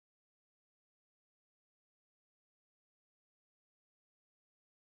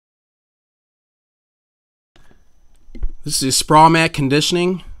This is sprawl mat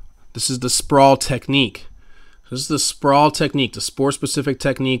conditioning. This is the sprawl technique. This is the sprawl technique, the sport-specific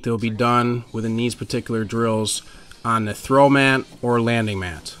technique that will be done within these particular drills on the throw mat or landing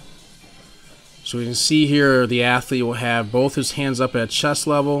mat. So we can see here the athlete will have both his hands up at chest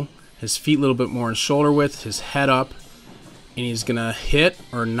level, his feet a little bit more in shoulder width, his head up, and he's going to hit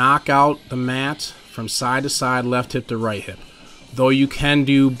or knock out the mat from side to side, left hip to right hip, though you can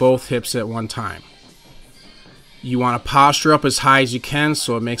do both hips at one time. You want to posture up as high as you can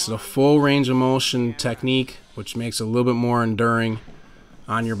so it makes it a full range of motion technique, which makes it a little bit more enduring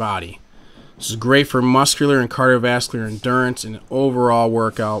on your body. This is great for muscular and cardiovascular endurance and overall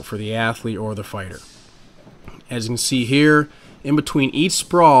workout for the athlete or the fighter. As you can see here, in between each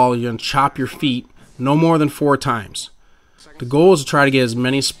sprawl, you're going to chop your feet no more than 4 times. The goal is to try to get as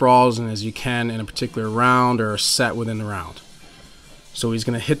many sprawls in as you can in a particular round or a set within the round. So he's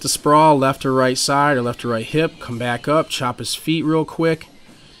going to hit the sprawl left to right side or left to right hip, come back up, chop his feet real quick,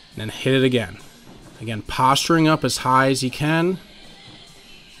 and then hit it again. Again, posturing up as high as you can.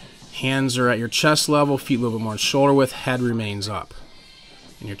 Hands are at your chest level, feet a little bit more in shoulder width, head remains up.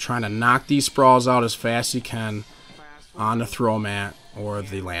 And you're trying to knock these sprawls out as fast as you can on the throw mat or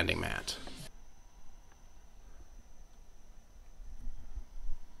the landing mat.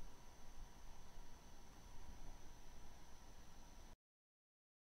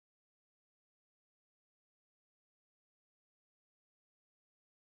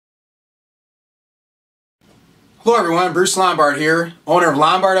 Hello everyone, Bruce Lombard here, owner of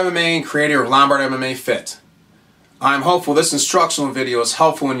Lombard MMA and creator of LombardMMA-FIT. I'm hopeful this instructional video is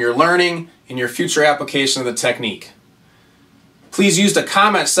helpful in your learning and your future application of the technique. Please use the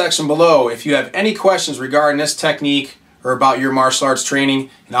comment section below if you have any questions regarding this technique or about your martial arts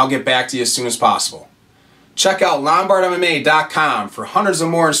training, and I'll get back to you as soon as possible. Check out LombardMMA.com for hundreds of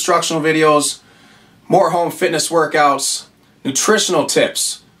more instructional videos, more home fitness workouts, nutritional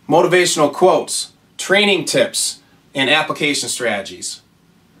tips, motivational quotes, training tips, and application strategies.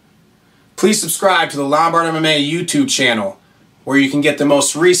 Please subscribe to the Lombard MMA YouTube channel where you can get the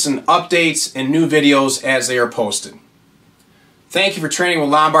most recent updates and new videos as they are posted. Thank you for training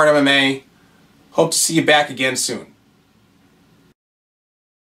with Lombard MMA. Hope to see you back again soon.